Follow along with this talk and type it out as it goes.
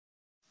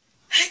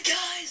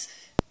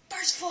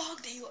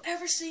vlog that you'll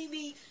ever see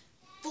me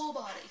full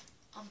body.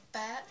 I'm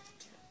fat.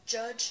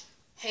 Judge.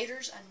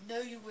 Haters, I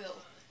know you will.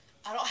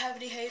 I don't have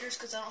any haters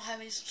because I don't have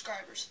any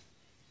subscribers.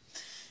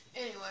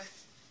 Anyway,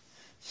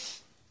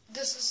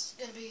 this is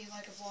going to be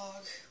like a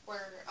vlog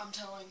where I'm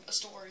telling a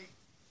story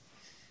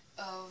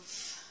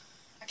of...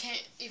 I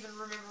can't even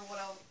remember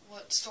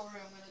what story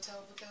I'm going to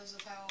tell because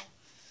of how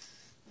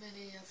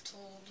many I've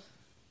told.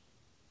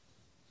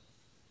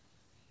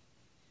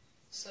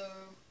 So...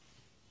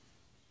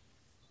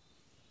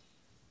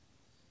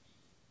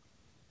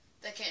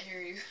 they can't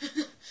hear you.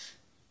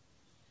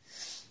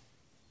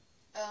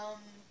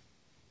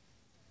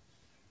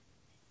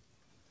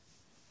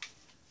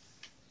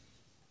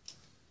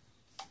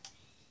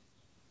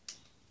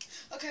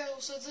 Okay,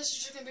 well, so this is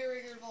just gonna be a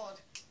regular vlog.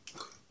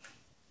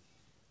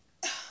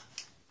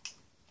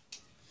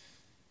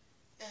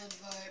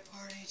 Invite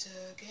party to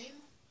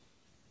game.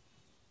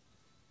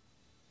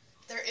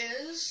 There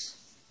is,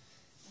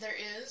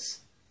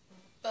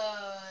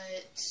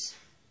 but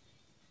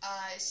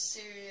I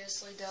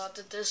seriously doubt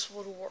that this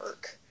would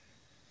work.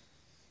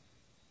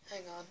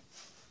 Hang on.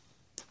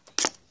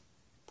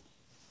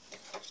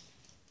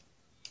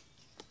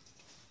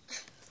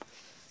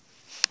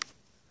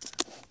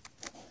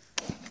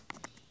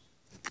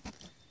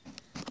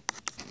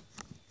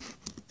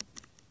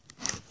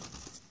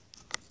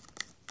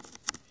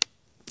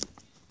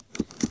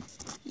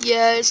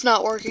 Yeah, it's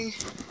not working.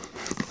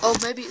 Oh,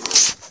 maybe it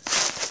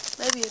is.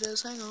 Maybe it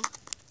is. Hang on.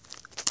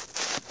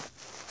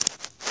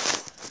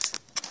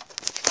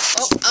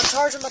 Oh, I'm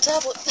charging my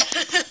tablet.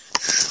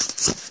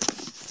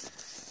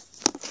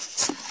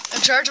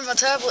 I'm charging my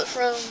tablet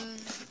from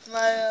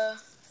my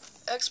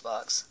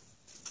Xbox.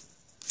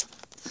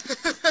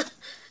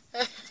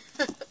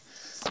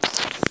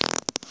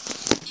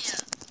 Yeah,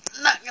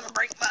 not gonna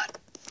break my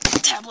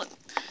tablet.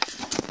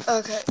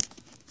 Okay.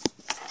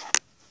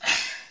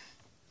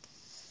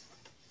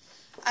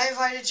 I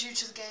invited you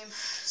to the game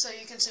so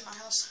you can see my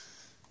house.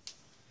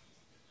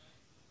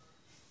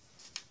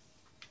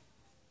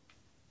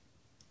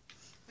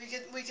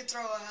 We could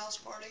throw a house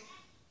party.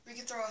 We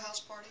could throw a house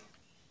party.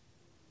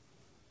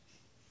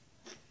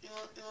 You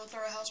want to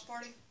throw a house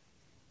party?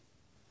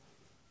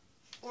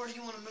 Or do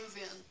you want to move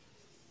in?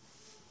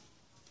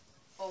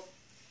 Oh,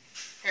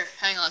 here,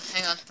 hang on.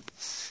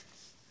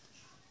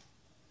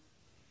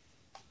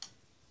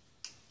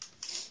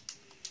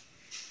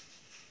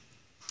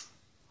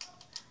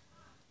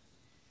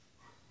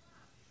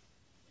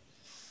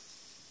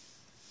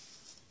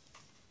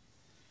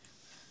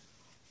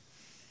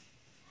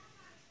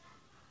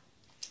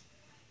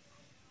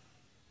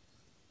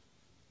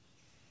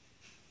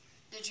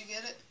 Did you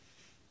get it?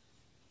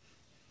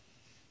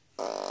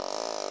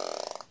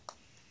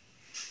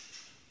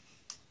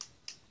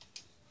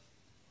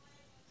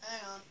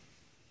 Hang on.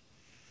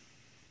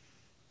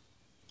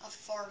 I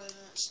farted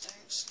and it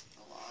stinks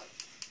a lot.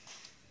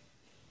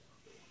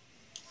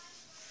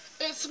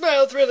 It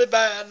smells really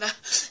bad.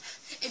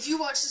 If you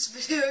watch this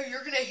video,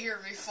 you're gonna hear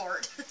me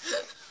fart.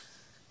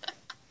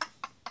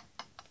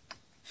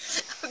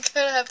 I'm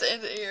gonna have to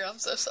end it here. I'm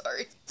so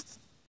sorry.